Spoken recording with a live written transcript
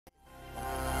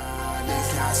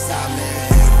Alright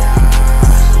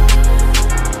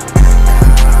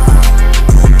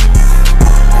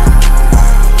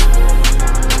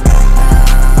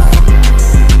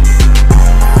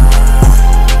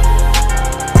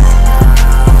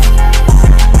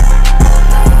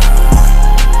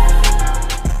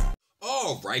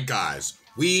guys,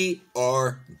 we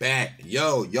are back.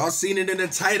 Yo, y'all seen it in the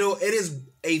title. It is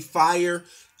a fire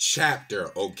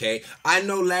chapter, okay? I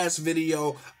know last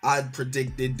video I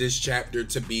predicted this chapter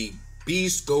to be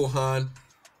Beast Gohan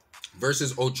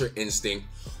versus Ultra Instinct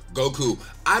Goku.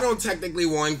 I don't technically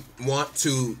want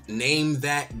to name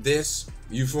that this,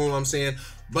 you feel what I'm saying?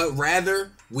 But rather,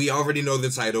 we already know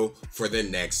the title for the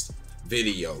next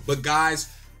video. But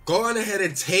guys, go on ahead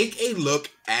and take a look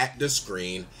at the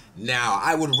screen. Now,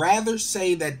 I would rather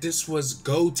say that this was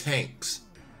Gotenks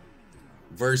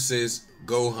versus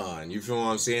Gohan. You feel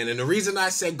what I'm saying? And the reason I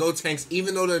said Gotenks,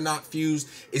 even though they're not fused,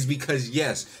 is because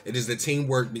yes, it is the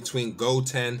teamwork between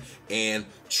Goten and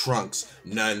Trunks,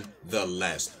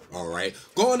 nonetheless. Alright,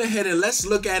 go on ahead and let's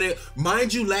look at it.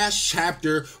 Mind you, last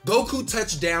chapter, Goku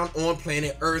touched down on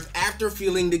planet Earth after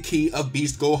feeling the key of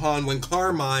Beast Gohan when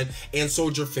Carmine and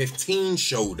Soldier 15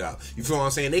 showed up. You feel what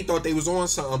I'm saying? They thought they was on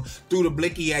something, threw the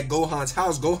blicky at Gohan's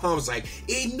house. Gohan was like,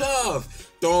 enough!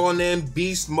 Throw on them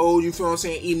beast mode, you feel what I'm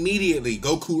saying? Immediately,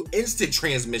 Goku instant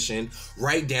transmission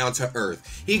right down to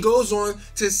Earth. He goes on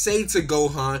to say to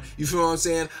Gohan, you feel what I'm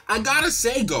saying? I gotta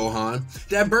say, Gohan,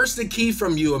 that burst the key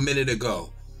from you a minute ago.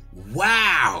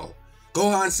 Wow.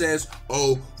 Gohan says,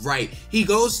 oh, right. He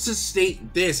goes to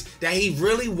state this, that he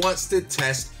really wants to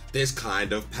test this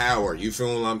kind of power. You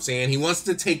feel what I'm saying? He wants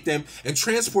to take them and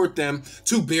transport them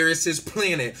to Beerus's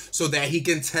planet so that he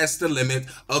can test the limit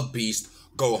of Beast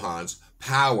Gohan's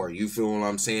power. You feel what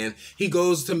I'm saying? He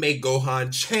goes to make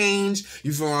Gohan change.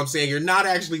 You feel what I'm saying? You're not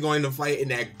actually going to fight in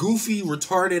that goofy,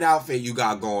 retarded outfit you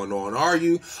got going on, are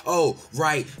you? Oh,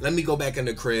 right. Let me go back in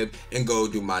the crib and go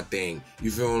do my thing.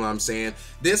 You feel what I'm saying?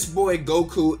 This boy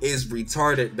Goku is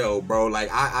retarded though, bro. Like,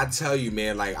 I tell you,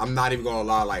 man, like, I'm not even gonna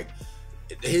lie, like,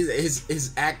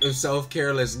 his act of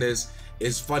self-carelessness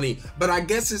is funny, but I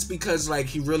guess it's because like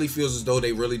he really feels as though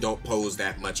they really don't pose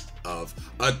that much of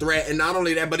a threat. And not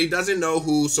only that, but he doesn't know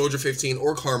who Soldier 15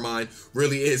 or Carmine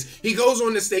really is. He goes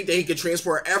on to state that he can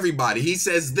transport everybody. He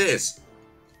says this.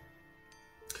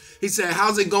 He said,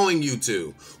 how's it going, you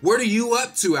two? What are you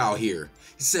up to out here?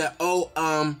 He said, oh,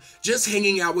 just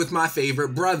hanging out with my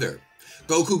favorite brother.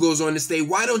 Goku goes on to state,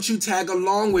 why don't you tag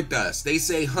along with us? They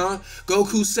say, huh?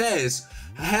 Goku says,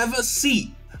 have a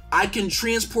seat. I can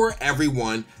transport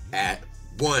everyone at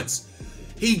once.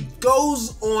 He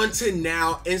goes on to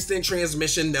now instant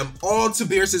transmission them all to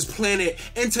Beerus's planet,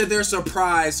 and to their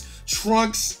surprise,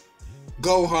 Trunks,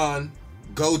 Gohan,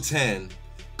 Goten,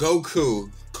 Goku,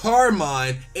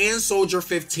 Carmine, and Soldier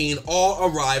 15 all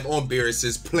arrive on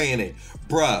Beerus's planet.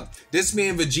 Bruh, this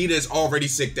man Vegeta is already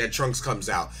sick that Trunks comes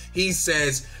out. He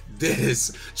says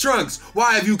this, Trunks,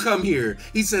 why have you come here?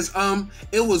 He says,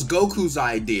 it was Goku's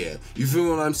idea. You feel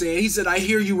what I'm saying? He said, I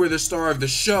hear you were the star of the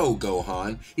show,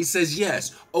 Gohan. He says,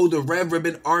 yes. Oh, the Red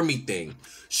Ribbon Army thing.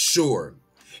 Sure.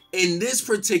 In this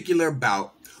particular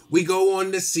bout, we go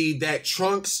on to see that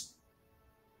Trunks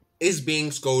is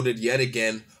being scolded yet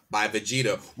again by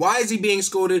Vegeta. Why is he being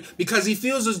scolded? Because he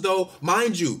feels as though,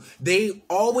 mind you, they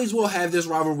always will have this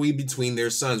rivalry between their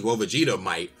sons. Well, Vegeta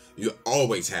might. You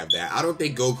always have that. I don't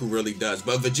think Goku really does.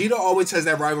 But Vegeta always has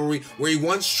that rivalry where he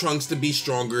wants Trunks to be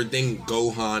stronger than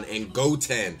Gohan and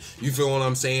Goten. You feel what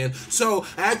I'm saying? So,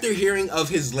 after hearing of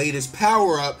his latest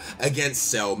power-up against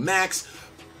Cell Max,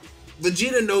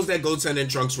 Vegeta knows that Goten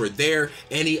and Trunks were there,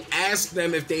 and he asked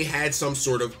them if they had some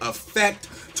sort of effect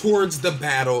towards the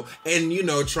battle. And, you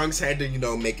know, Trunks had to, you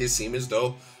know, make it seem as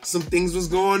though some things was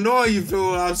going on. You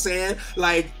feel what I'm saying?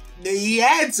 Like, he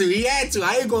had to.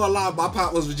 I ain't gonna lie, if my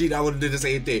pop was Vegeta, I would've did the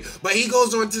same thing. But he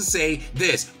goes on to say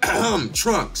this,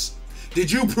 Trunks,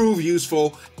 did you prove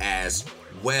useful as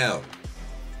well?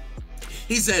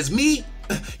 He says, me?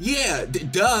 Yeah,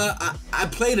 duh, I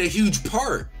played a huge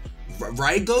part.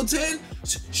 Right, Goten?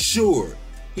 Sure.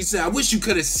 He said, I wish you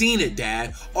could have seen it,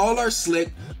 Dad. All our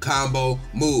slick combo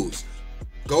moves.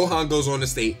 Gohan goes on to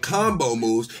state, combo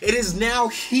moves. It is now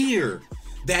here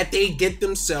that they get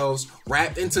themselves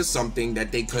wrapped into something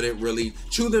that they couldn't really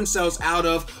chew themselves out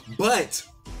of, but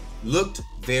looked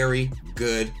very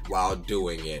good while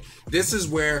doing it. This is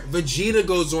where Vegeta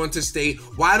goes on to state,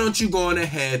 why don't you go on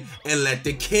ahead and let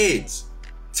the kids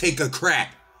take a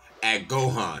crack at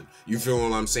Gohan? You feel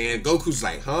what I'm saying? Goku's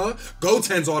like, huh?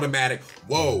 Goten's automatic.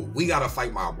 Whoa, we gotta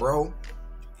fight my bro.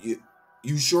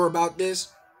 You sure about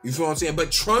this? You feel what I'm saying?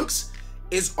 But Trunks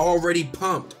is already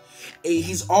pumped.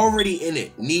 he's already in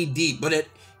it, knee deep, but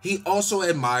he also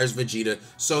admires Vegeta,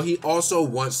 so he also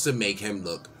wants to make him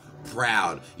look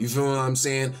proud. You feel what I'm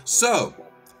saying? So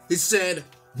he said,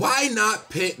 why not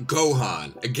pit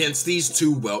Gohan against these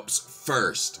two whelps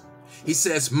first? He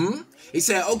says, He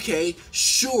said, okay,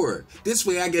 sure. This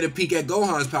way I get a peek at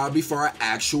Gohan's power before our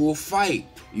actual fight.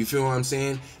 You feel what I'm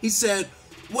saying? He said,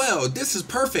 well, this is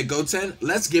perfect, Goten.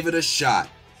 Let's give it a shot.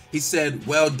 He said,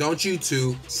 well, don't you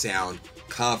two sound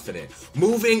confident?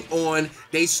 Moving on,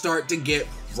 they start to get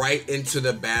right into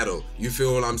the battle. You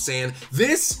feel what I'm saying?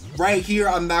 This right here,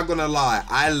 I'm not gonna lie,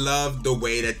 I love the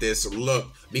way that this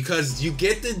looked, because you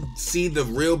get to see the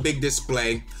real big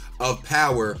display of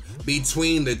power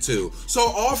between the two. So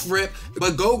off rip,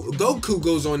 but Goku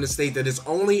goes on to state that it's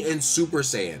only in Super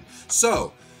Saiyan.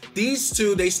 So these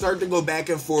two, they start to go back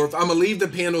and forth. I'm gonna leave the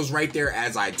panels right there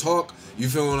as I talk. You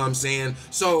feel what I'm saying?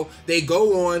 So they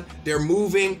go on, they're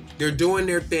moving, they're doing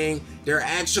their thing. They're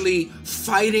actually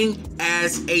fighting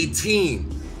as a team.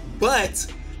 But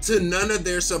to none of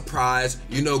their surprise,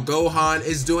 you know, Gohan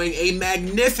is doing a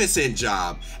magnificent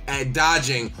job at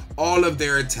dodging all of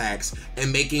their attacks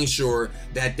and making sure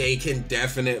that they can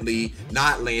definitely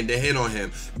not land a hit on him.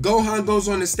 Gohan goes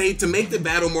on to state, to make the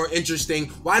battle more interesting,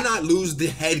 why not lose the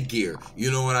headgear?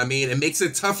 You know what I mean? It makes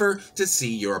it tougher to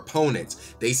see your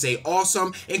opponents. They say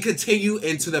awesome and continue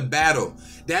into the battle.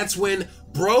 That's when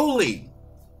Broly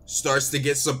starts to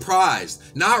get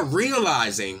surprised, not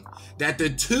realizing that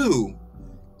the two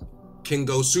can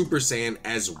go Super Saiyan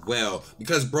as well,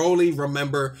 because Broly,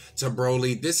 remember, to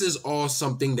Broly, this is all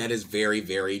something that is very,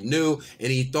 very new,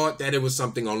 and he thought that it was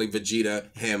something only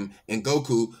Vegeta, him, and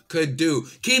Goku could do.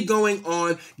 Keep going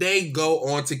on, they go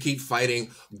on to keep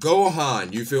fighting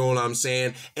Gohan, you feel what I'm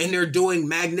saying? And they're doing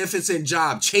magnificent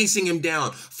job, chasing him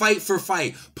down, fight for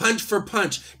fight, punch for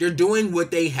punch. They're doing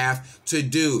what they have to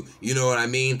do, you know what I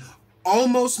mean?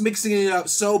 Almost mixing it up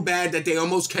so bad that they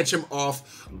almost catch him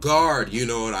off guard, you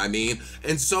know what I mean?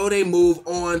 And so they move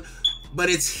on, but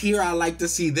it's here I like to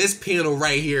see. This panel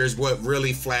right here is what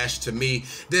really flashed to me.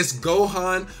 This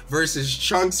Gohan versus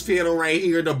Trunks panel right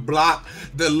here, the block,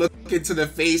 the look into the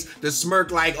face, the smirk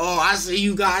like, oh, I see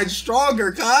you guys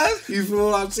stronger, cuz. You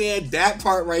feel what I'm saying? That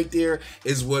part right there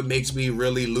is what makes me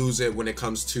really lose it when it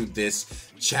comes to this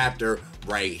chapter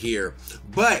right here.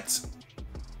 But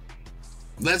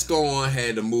let's go on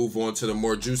ahead and move on to the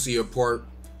more juicier part,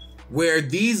 where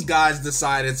these guys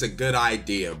decide it's a good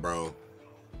idea, bro,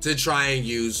 to try and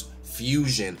use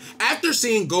fusion. After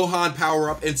seeing Gohan power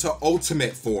up into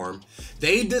ultimate form,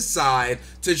 they decide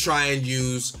to try and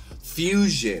use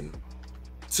fusion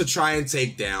to try and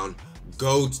take down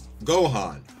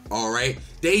Gohan, all right?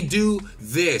 They do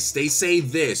this, they say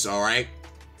this, all right?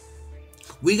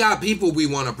 We got people we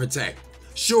want to protect.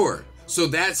 Sure, so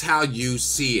that's how you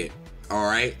see it. All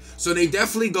right, so they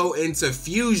definitely go into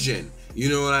fusion. You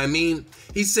know what I mean?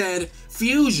 He said,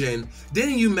 fusion,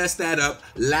 didn't you mess that up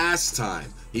last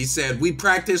time? He said, we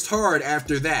practiced hard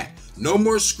after that. No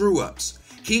more screw ups.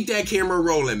 Keep that camera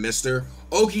rolling, mister.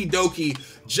 Okie dokie.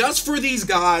 Just for these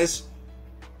guys,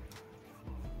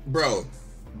 bro,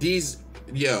 these,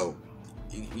 yo,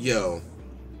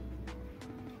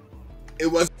 it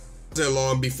wasn't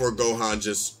long before Gohan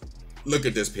just, look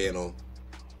at this panel,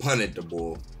 punted the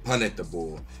bull.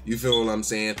 You feel what I'm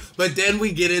saying? But then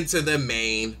we get into the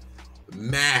main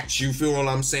match. You feel what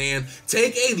I'm saying?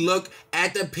 Take a look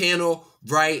at the panel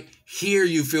right here.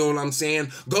 You feel what I'm saying?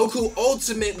 Goku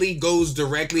ultimately goes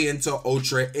directly into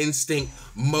Ultra Instinct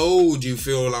mode. You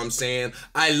feel what I'm saying?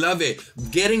 I love it.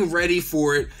 Getting ready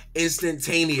for it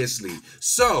instantaneously.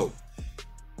 So,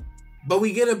 but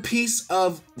we get a piece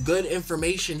of good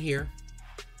information here,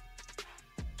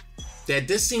 that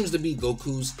this seems to be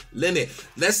Goku's limit.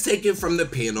 Let's take it from the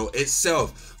panel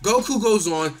itself. Goku goes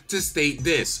on to state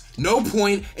this: no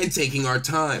point in taking our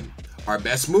time. Our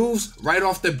best moves right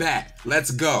off the bat.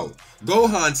 Let's go.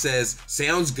 Gohan says,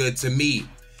 sounds good to me.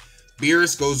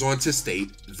 Beerus goes on to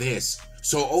state this: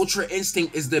 so Ultra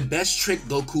Instinct is the best trick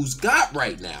Goku's got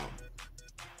right now.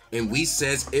 And we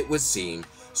says it would seem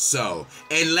so.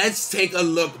 And let's take a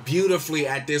look beautifully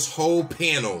at this whole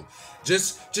panel.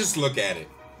 Just look at it.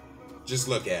 Just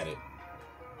look at it.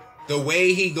 The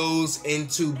way he goes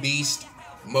into beast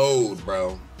mode,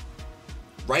 bro.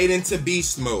 Right into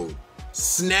beast mode.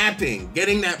 Snapping,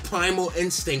 getting that primal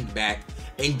instinct back,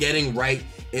 and getting right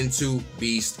into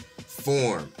beast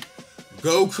form.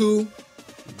 Goku,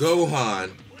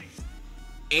 Gohan,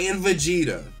 and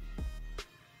Vegeta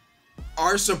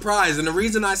are surprised. And the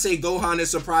reason I say Gohan is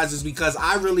surprised is because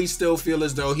I really still feel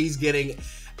as though he's getting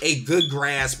a good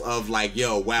grasp of like,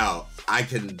 yo, wow, I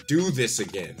can do this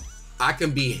again. I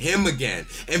can be him again.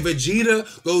 And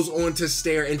Vegeta goes on to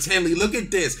stare intently. Look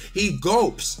at this. He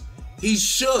gulps. He's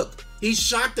shook. He's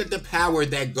shocked at the power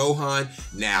that Gohan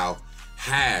now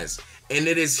has. And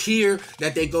it is here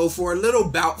that they go for a little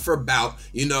bout for bout,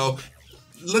 you know.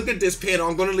 Look at this panel.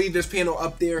 I'm going to leave this panel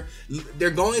up there. They're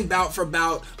going bout for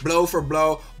bout, blow for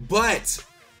blow, but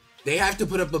they have to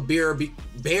put up a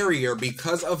barrier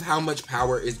because of how much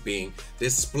power is being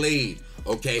displayed,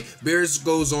 okay? Beerus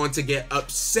goes on to get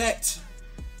upset,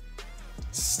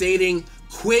 stating,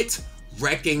 "Quit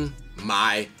wrecking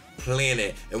my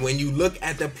planet." And when you look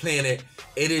at the planet,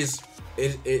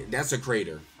 that's a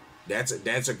crater. That's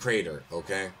a crater,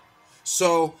 okay?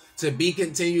 So, to be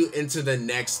continued into the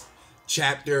next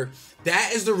chapter,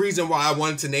 that is the reason why I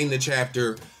wanted to name the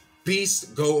chapter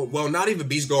not even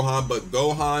Beast Gohan, but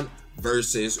Gohan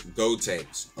versus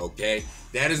Gotenks, okay?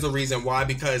 That is the reason why,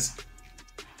 because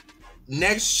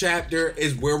next chapter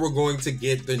is where we're going to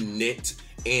get the nit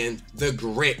and the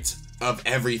grit of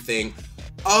everything,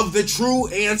 of the true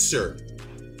answer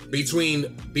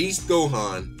between Beast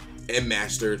Gohan and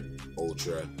Mastered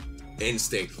Ultra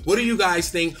Instinct. What do you guys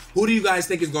think? Who do you guys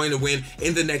think is going to win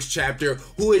in the next chapter?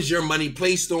 Who is your money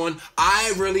placed on?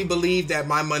 I really believe that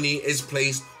my money is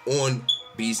placed on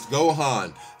Beast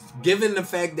Gohan, given the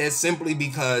fact that simply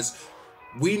because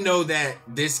we know that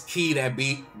this ki that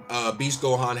Beast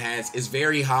Gohan has is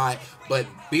very high, but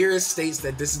Beerus states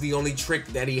that this is the only trick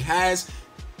that he has.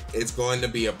 It's going to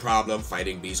be a problem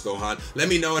fighting Beast Gohan. Let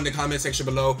me know in the comment section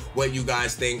below what you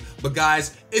guys think. But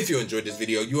guys, if you enjoyed this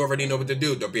video, you already know what to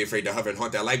do. Don't be afraid to hover and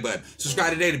haunt that like button.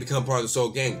 Subscribe today to become part of the Soul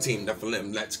Gang, Team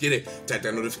Nephilim. Let's get it. Tap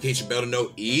that notification bell to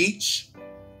know each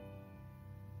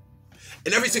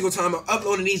and every single time I'm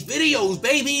uploading these videos,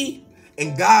 baby.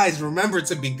 And guys, remember,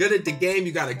 to be good at the game,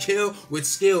 you gotta kill with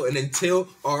skill. And until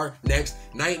our next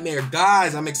nightmare,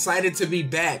 guys, I'm excited to be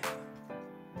back.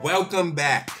 Welcome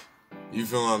back. You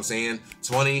feel what I'm saying?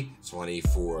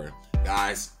 2024.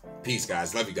 Guys, peace,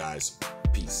 guys. Love you guys.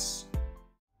 Peace.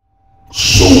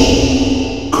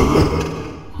 Soul Collective.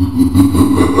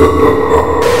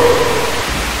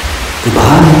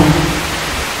 Goodbye.